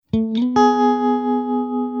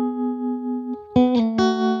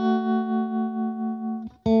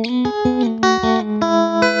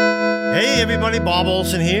everybody, Bob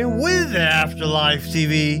Olson here with Afterlife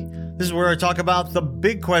TV. This is where I talk about the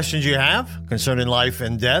big questions you have concerning life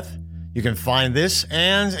and death. You can find this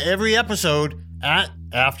and every episode at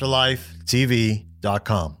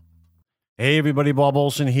afterlifetv.com. Hey everybody, Bob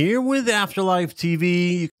Olson here with Afterlife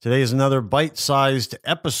TV. Today is another bite-sized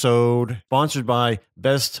episode sponsored by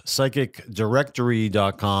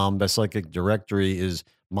bestpsychicdirectory.com. Best Psychic Directory is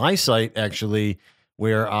my site, actually,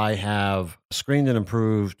 where I have screened and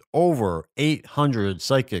improved over 800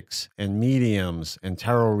 psychics and mediums and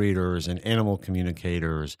tarot readers and animal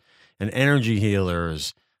communicators and energy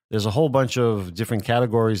healers. There's a whole bunch of different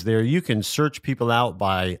categories there. You can search people out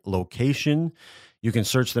by location. You can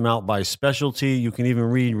search them out by specialty. You can even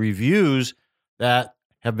read reviews that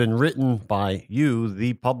have been written by you,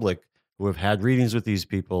 the public, who have had readings with these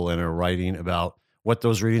people and are writing about what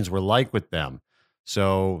those readings were like with them.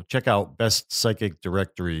 So check out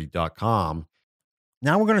bestpsychicdirectory.com.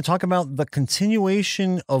 Now we're going to talk about the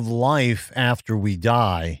continuation of life after we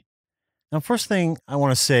die. Now, first thing I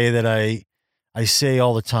want to say that I say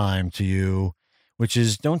all the time to you, which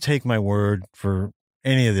is don't take my word for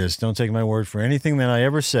any of this. Don't take my word for anything that I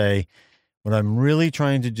ever say. What I'm really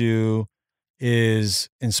trying to do is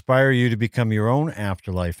inspire you to become your own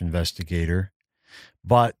afterlife investigator.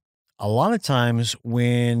 But a lot of times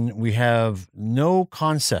when we have no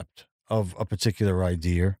concept of a particular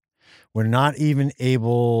idea, we're not even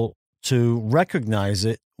able to recognize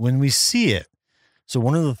it when we see it. So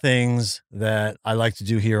one of the things that I like to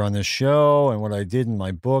do here on this show and what I did in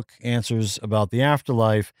my book, Answers About the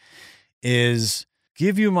Afterlife, is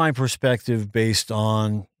give you my perspective based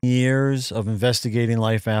on years of investigating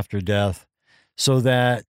life after death, so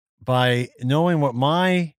that by knowing what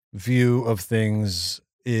my view of things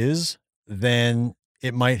is, then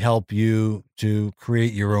it might help you to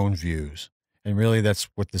create your own views. And really, that's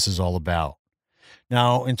what this is all about.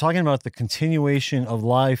 Now, in talking about the continuation of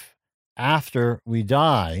life after we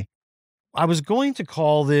die, I was going to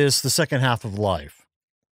call this the second half of life.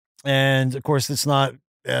 And of course, it's not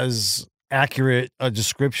as accurate a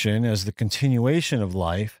description as the continuation of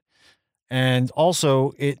life. And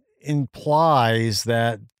also, it implies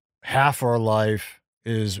that half our life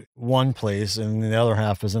is one place and the other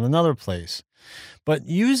half is in another place. But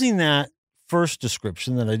using that first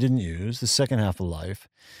description that I didn't use, the second half of life,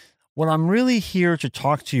 what I'm really here to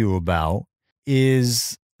talk to you about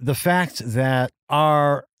is the fact that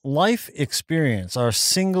our life experience, our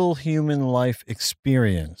single human life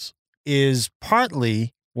experience, is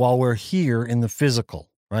partly while we're here in the physical,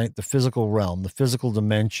 right? The physical realm, the physical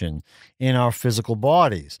dimension in our physical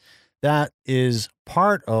bodies. That is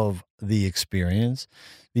part of the experience.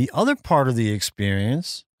 The other part of the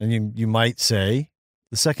experience, and you might say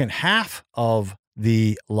the second half of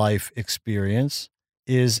the life experience,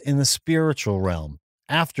 is in the spiritual realm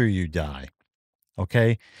after you die.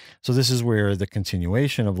 Okay? So this is where the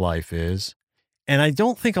continuation of life is. And I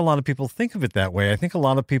don't think a lot of people think of it that way. I think a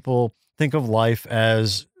lot of people think of life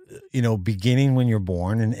as, beginning when you're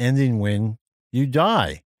born and ending when you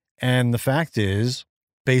die. And the fact is,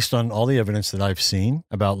 based on all the evidence that I've seen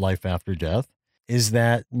about life after death, is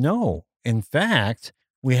that no, in fact,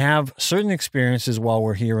 we have certain experiences while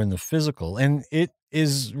we're here in the physical. And it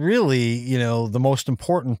is really, the most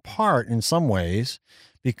important part in some ways,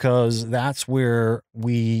 because that's where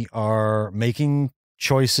we are making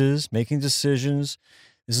choices, making decisions.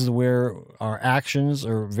 This is where our actions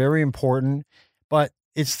are very important. But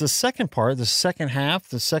it's the second part, the second half,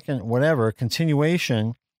 the second whatever,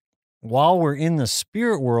 continuation, while we're in the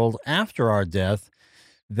spirit world after our death,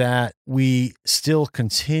 that we still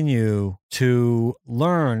continue to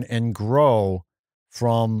learn and grow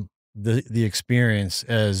from the experience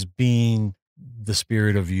as being the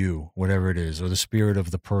spirit of you, whatever it is, or the spirit of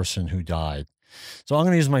the person who died. So I'm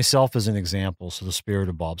going to use myself as an example. So the spirit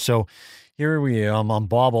of Bob. So here we are. I'm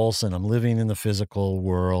Bob Olson. I'm living in the physical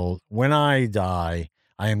world. When I die,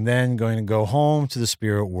 I am then going to go home to the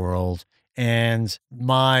spirit world. And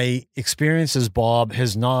my experience as Bob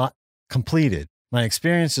has not completed. My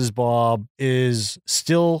experience as Bob is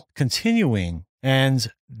still continuing. And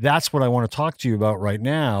that's what I want to talk to you about right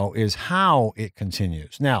now, is how it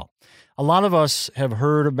continues. Now, a lot of us have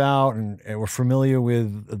heard about and we're familiar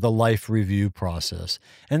with the life review process.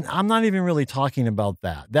 And I'm not even really talking about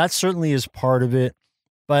that. That certainly is part of it,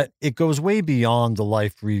 but it goes way beyond the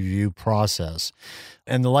life review process.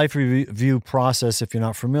 And the life review process, if you're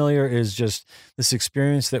not familiar, is just this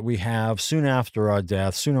experience that we have soon after our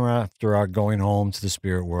death, soon after our going home to the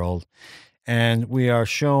spirit world. And we are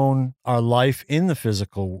shown our life in the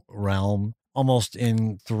physical realm, almost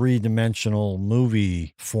in three-dimensional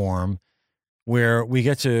movie form, where we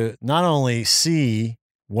get to not only see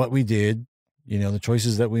what we did, the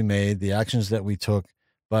choices that we made, the actions that we took,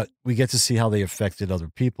 but we get to see how they affected other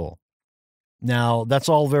people. Now, that's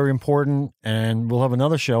all very important, and we'll have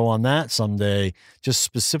another show on that someday, just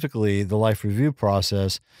specifically the life review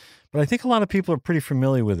process. But I think a lot of people are pretty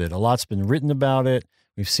familiar with it. A lot's been written about it.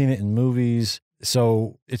 We've seen it in movies.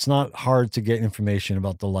 So it's not hard to get information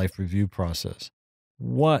about the life review process.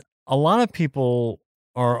 What a lot of people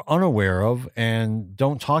are unaware of and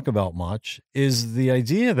don't talk about much is the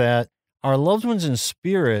idea that our loved ones in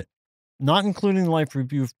spirit, not including the life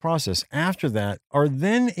review process, after that, are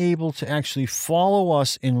then able to actually follow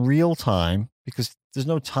us in real time, because there's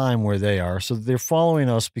no time where they are. So they're following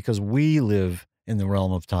us because we live in the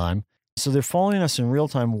realm of time. So they're following us in real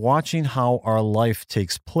time, watching how our life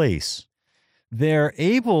takes place. They're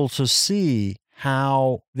able to see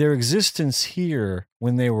how their existence here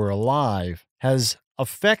when they were alive has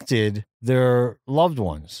affected their loved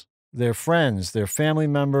ones, their friends, their family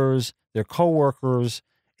members, their coworkers.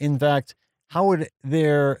 In fact, how would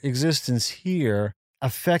their existence here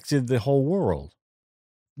affected the whole world?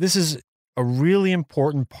 This is a really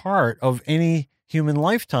important part of any human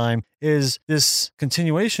lifetime, is this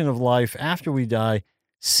continuation of life after we die,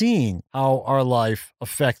 seeing how our life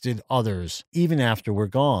affected others even after we're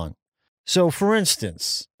gone. So, for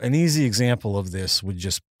instance, an easy example of this would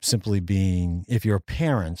just simply be if you're a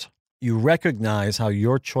parent, you recognize how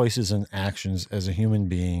your choices and actions as a human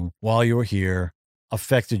being while you're here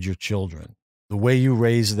affected your children. The way you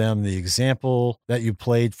raised them, the example that you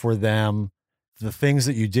played for them, the things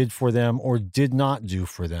that you did for them or did not do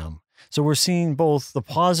for them. So we're seeing both the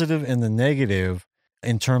positive and the negative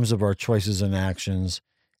in terms of our choices and actions.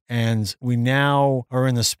 And we now are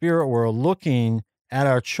in the spirit world looking at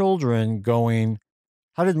our children going,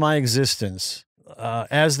 how did my existence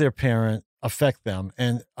as their parent affect them?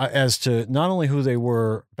 And as to not only who they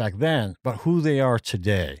were back then, but who they are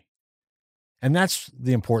today. And that's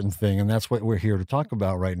the important thing. And that's what we're here to talk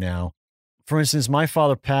about right now. For instance, my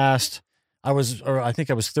father passed. I think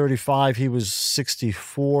I was 35. He was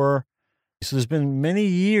 64. So there's been many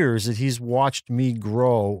years that he's watched me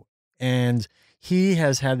grow, and he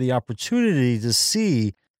has had the opportunity to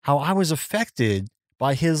see how I was affected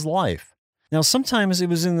by his life. Now, sometimes it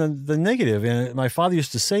was in the negative, and my father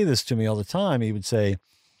used to say this to me all the time. He would say,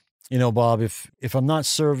 Bob, if I'm not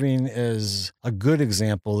serving as a good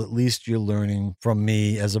example, at least you're learning from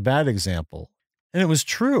me as a bad example. And it was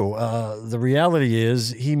true. The reality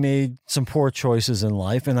is he made some poor choices in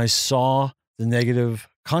life, and I saw the negative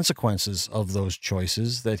consequences of those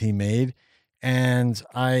choices that he made. And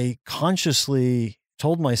I consciously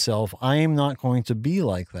told myself, I am not going to be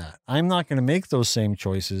like that. I'm not going to make those same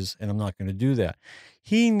choices, and I'm not going to do that.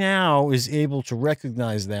 He now is able to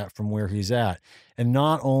recognize that from where he's at, and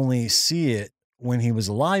not only see it when he was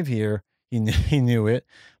alive here, he knew it,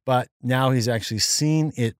 but now he's actually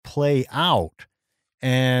seen it play out,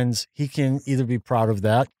 and he can either be proud of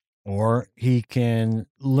that or he can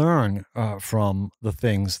learn from the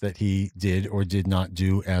things that he did or did not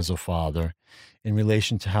do as a father in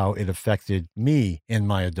relation to how it affected me in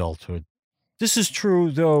my adulthood. This is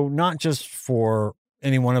true, though, not just for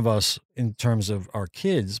any one of us in terms of our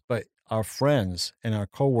kids, but our friends and our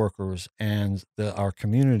coworkers and our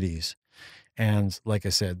communities. And like I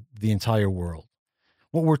said, the entire world.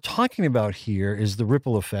 What we're talking about here is the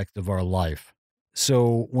ripple effect of our life.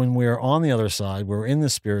 So when we're on the other side, we're in the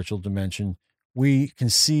spiritual dimension, we can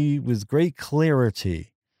see with great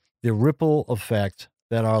clarity the ripple effect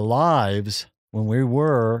that our lives, when we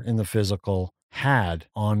were in the physical, had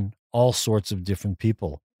on all sorts of different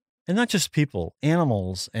people. And not just people,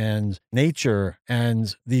 animals and nature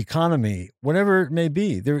and the economy, whatever it may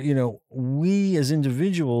be. We as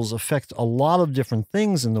individuals affect a lot of different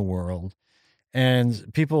things in the world,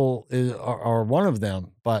 and people are one of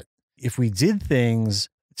them. But if we did things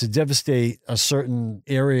to devastate a certain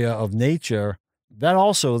area of nature, that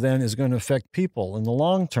also then is going to affect people in the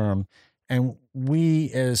long term. And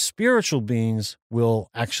we as spiritual beings will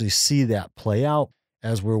actually see that play out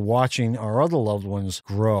as we're watching our other loved ones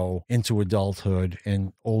grow into adulthood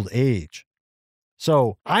and old age.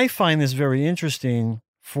 So I find this very interesting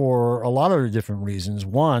for a lot of different reasons.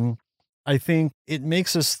 One, I think it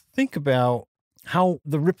makes us think about how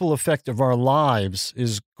the ripple effect of our lives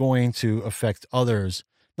is going to affect others,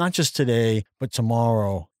 not just today, but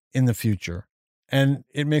tomorrow, in the future. And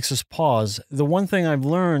it makes us pause. The one thing I've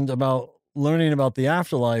learned about learning about the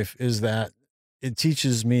afterlife is that it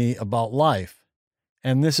teaches me about life.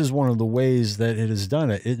 And this is one of the ways that it has done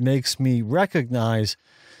it. It makes me recognize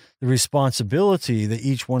the responsibility that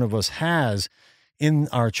each one of us has in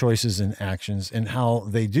our choices and actions, and how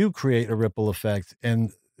they do create a ripple effect.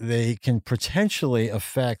 And they can potentially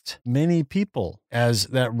affect many people as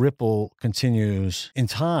that ripple continues in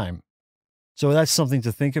time. So that's something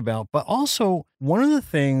to think about. But also, one of the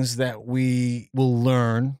things that we will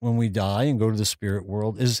learn when we die and go to the spirit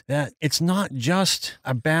world is that it's not just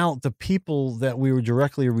about the people that we were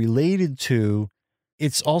directly related to,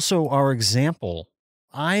 it's also our example.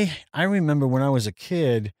 I remember when I was a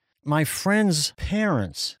kid, my friends'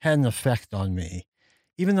 parents had an effect on me,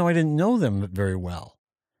 even though I didn't know them very well.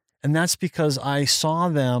 And that's because I saw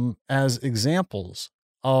them as examples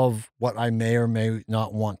of what I may or may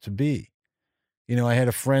not want to be. I had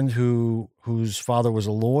a friend whose father was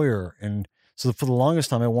a lawyer, and so for the longest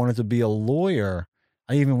time I wanted to be a lawyer.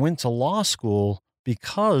 I even went to law school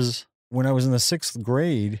because when I was in the 6th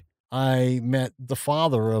grade, I met the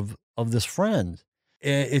father of this friend.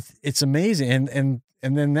 It's amazing, and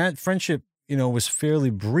then that friendship, was fairly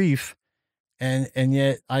brief, and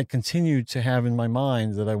yet I continued to have in my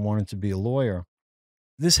mind that I wanted to be a lawyer.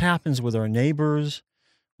 This happens with our neighbors,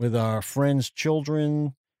 with our friends'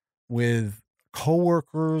 children, with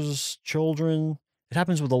coworkers' children. It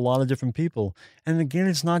happens with a lot of different people. And again,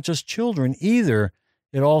 it's not just children either.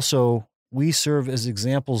 It also, we serve as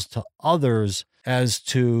examples to others as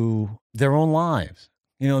to their own lives.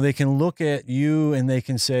 They can look at you and they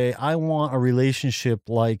can say, I want a relationship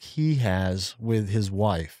like he has with his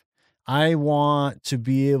wife. I want to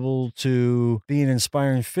be able to be an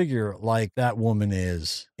inspiring figure like that woman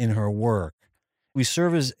is in her work. We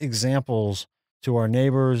serve as examples to our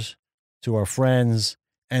neighbors, to our friends,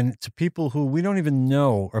 and to people who we don't even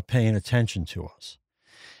know are paying attention to us.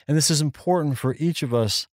 And this is important for each of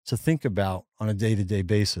us to think about on a day-to-day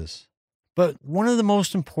basis. But one of the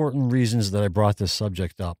most important reasons that I brought this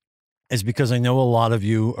subject up is because I know a lot of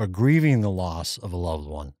you are grieving the loss of a loved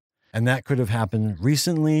one. And that could have happened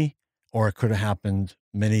recently, or it could have happened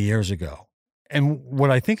many years ago. And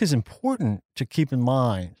what I think is important to keep in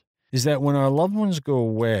mind is that when our loved ones go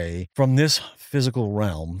away from this physical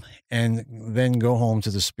realm and then go home to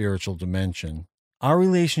the spiritual dimension, our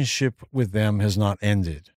relationship with them has not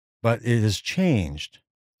ended, but it has changed.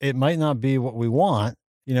 It might not be what we want.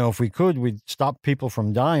 If we could, we'd stop people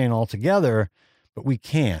from dying altogether, but we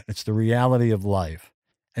can't. It's the reality of life.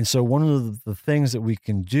 And so one of the things that we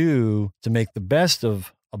can do to make the best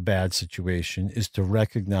of a bad situation is to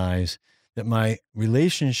recognize that my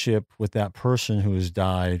relationship with that person who has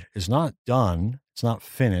died is not done. It's not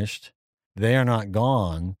finished. They are not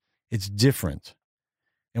gone. It's different.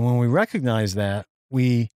 And when we recognize that,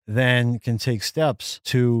 we then can take steps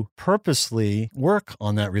to purposely work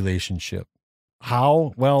on that relationship.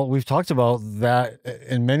 How? Well, we've talked about that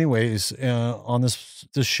in many ways on this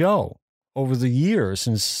show over the years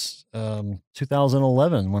since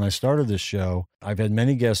 2011 when I started this show. I've had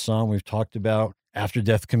many guests on. We've talked about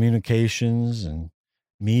after-death communications and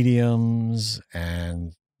mediums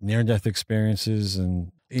and near-death experiences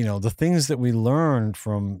and, the things that we learned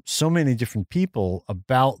from so many different people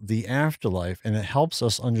about the afterlife. And it helps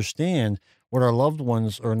us understand what our loved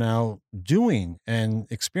ones are now doing and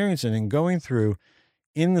experiencing and going through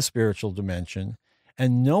in the spiritual dimension.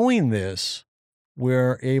 And knowing this,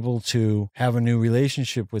 we're able to have a new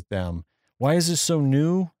relationship with them. Why is this so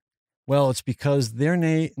new? Well, it's because they're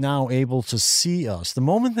now able to see us. The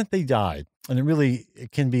moment that they died, and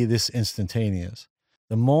it can be this instantaneous.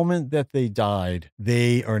 The moment that they died,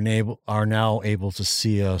 they are now able to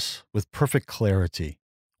see us with perfect clarity.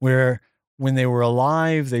 Where when they were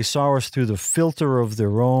alive, they saw us through the filter of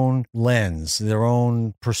their own lens, their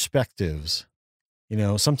own perspectives.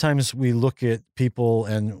 Sometimes we look at people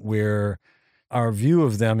and our view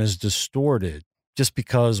of them is distorted just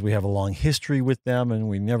because we have a long history with them and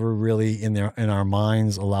we never really in our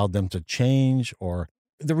minds allowed them to change. Or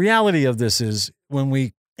the reality of this is when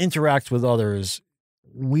we interact with others,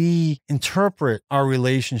 we interpret our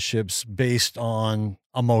relationships based on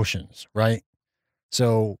emotions, right?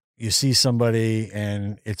 So you see somebody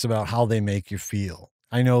and it's about how they make you feel.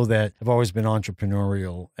 I know that I've always been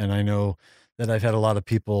entrepreneurial, and I know that I've had a lot of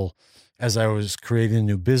people, as I was creating a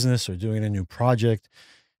new business or doing a new project,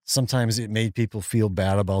 sometimes it made people feel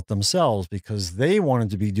bad about themselves because they wanted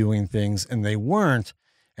to be doing things and they weren't.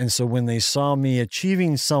 And so when they saw me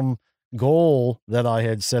achieving some goal that I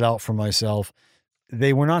had set out for myself,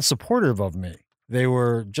 they were not supportive of me. They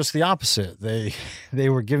were just the opposite. They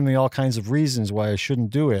were giving me all kinds of reasons why I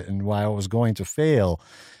shouldn't do it and why I was going to fail.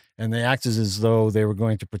 And they acted as though they were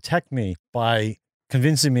going to protect me by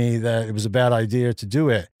convincing me that it was a bad idea to do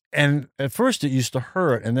it. And at first it used to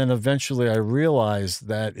hurt. And then eventually I realized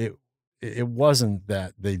that it wasn't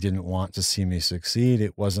that they didn't want to see me succeed.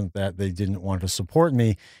 It wasn't that they didn't want to support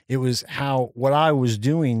me. It was how what I was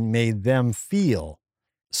doing made them feel.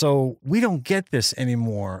 So we don't get this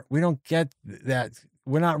anymore. We don't get that.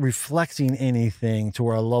 We're not reflecting anything to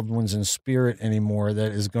our loved ones in spirit anymore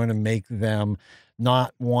that is going to make them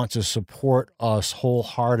not want to support us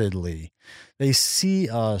wholeheartedly. They see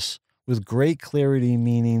us with great clarity,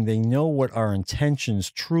 meaning they know what our intentions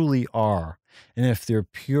truly are. And if they're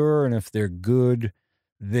pure and if they're good,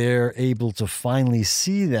 they're able to finally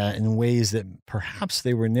see that in ways that perhaps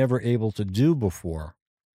they were never able to do before.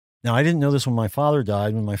 Now, I didn't know this when my father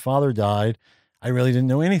died. When my father died, I really didn't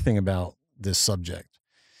know anything about this subject.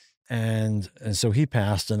 And so he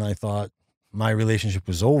passed, and I thought my relationship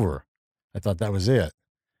was over. I thought that was it.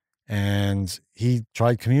 And he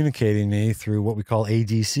tried communicating me through what we call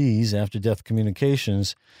ADCs, after death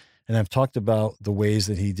communications. And I've talked about the ways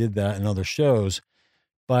that he did that in other shows,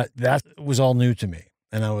 but that was all new to me.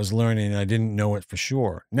 And I was learning, and I didn't know it for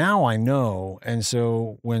sure. Now I know. And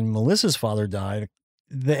so when Melissa's father died,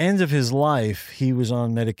 the end of his life, he was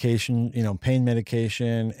on medication, pain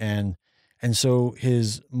medication. And so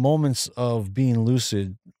his moments of being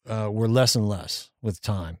lucid were less and less with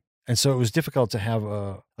time. And so it was difficult to have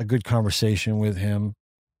a good conversation with him.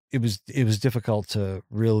 It was difficult to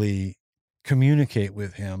really communicate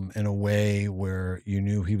with him in a way where you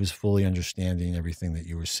knew he was fully understanding everything that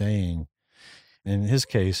you were saying. In his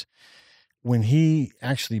case, when he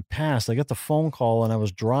actually passed, I got the phone call, and I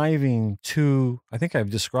was driving to, I think I've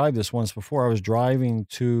described this once before, I was driving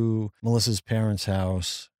to Melissa's parents'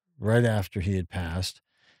 house right after he had passed.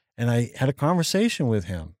 And I had a conversation with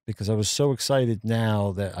him because I was so excited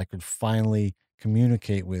now that I could finally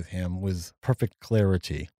communicate with him with perfect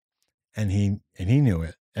clarity. And he knew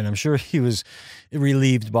it. And I'm sure he was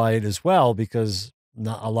relieved by it as well, because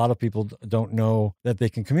not a lot of people don't know that they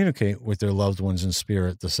can communicate with their loved ones in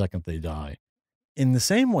spirit the second they die. In the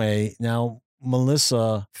same way, now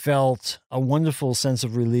Melissa felt a wonderful sense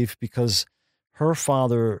of relief because her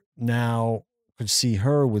father now could see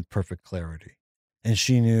her with perfect clarity. And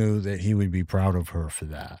she knew that he would be proud of her for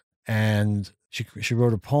that. And she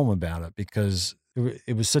wrote a poem about it because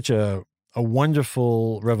it was such a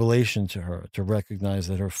wonderful revelation to her to recognize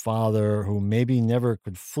that her father, who maybe never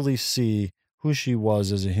could fully see who she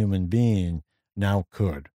was as a human being, now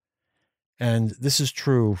could. And this is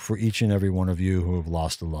true for each and every one of you who have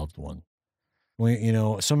lost a loved one.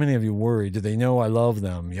 So many of you worry, do they know I love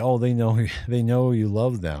them? Oh, they know you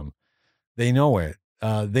love them. They know it.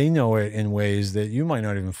 They know it in ways that you might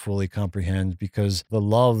not even fully comprehend, because the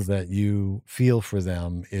love that you feel for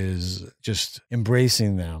them is just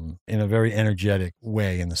embracing them in a very energetic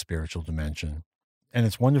way in the spiritual dimension. And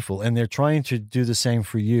it's wonderful. And they're trying to do the same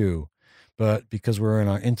for you. But because we're in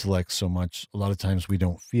our intellect so much, a lot of times we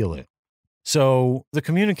don't feel it. So the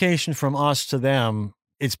communication from us to them,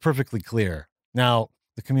 it's perfectly clear. Now,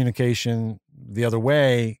 the communication the other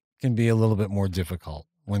way can be a little bit more difficult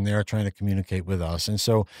when they're trying to communicate with us. And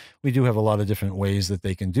so we do have a lot of different ways that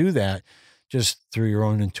they can do that just through your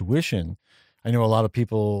own intuition. I know a lot of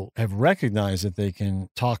people have recognized that they can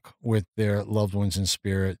talk with their loved ones in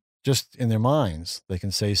spirit just in their minds. They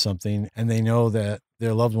can say something and they know that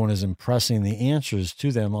their loved one is impressing the answers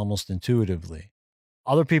to them almost intuitively.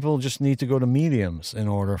 Other people just need to go to mediums in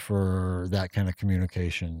order for that kind of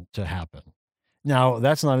communication to happen. Now,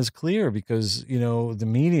 that's not as clear because, the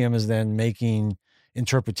medium is then making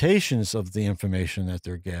interpretations of the information that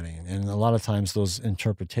they're getting. And a lot of times those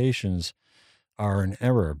interpretations are an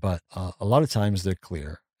error, but a lot of times they're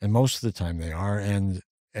clear. And most of the time they are. And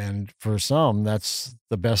for some, that's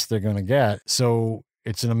the best they're going to get. So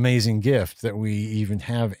it's an amazing gift that we even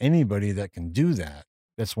have anybody that can do that.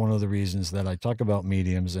 That's one of the reasons that I talk about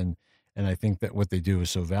mediums, and I think that what they do is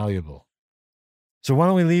so valuable. So why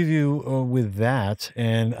don't we leave you with that?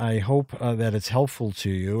 And I hope that it's helpful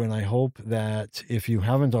to you. And I hope that if you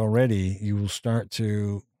haven't already, you will start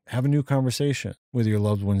to have a new conversation with your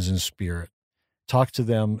loved ones in spirit. Talk to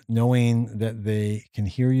them knowing that they can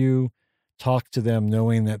hear you. Talk to them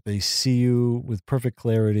knowing that they see you with perfect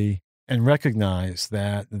clarity, and recognize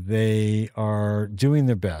that they are doing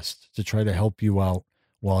their best to try to help you out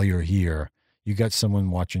while you're here. You got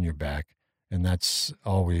someone watching your back. And that's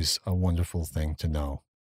always a wonderful thing to know.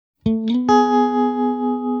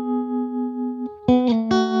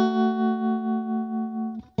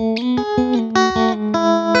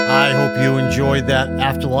 I hope you enjoyed that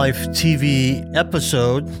Afterlife TV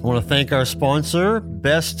episode. I want to thank our sponsor,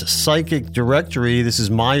 Best Psychic Directory. This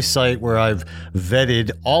is my site where I've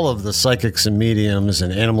vetted all of the psychics and mediums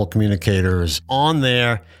and animal communicators on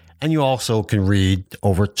there. And you also can read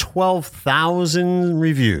over 12,000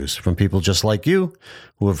 reviews from people just like you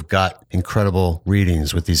who have got incredible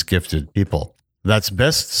readings with these gifted people. That's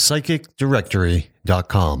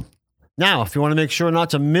bestpsychicdirectory.com. Now, if you want to make sure not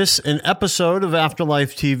to miss an episode of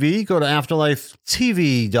Afterlife TV, go to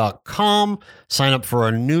afterlifetv.com, sign up for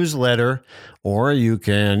our newsletter, or you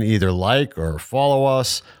can either like or follow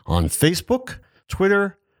us on Facebook,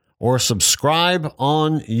 Twitter, or subscribe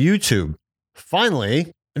on YouTube.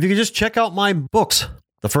 Finally, if you could just check out my books.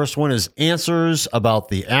 The first one is Answers About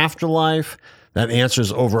the Afterlife. That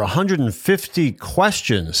answers over 150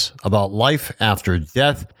 questions about life after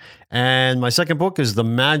death. And my second book is The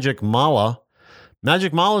Magic Mala.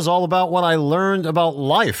 Magic Mala is all about what I learned about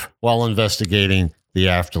life while investigating the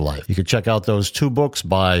afterlife. You can check out those two books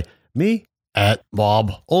by me at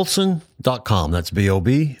bobolson.com. That's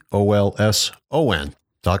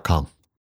BOBOLSON.com.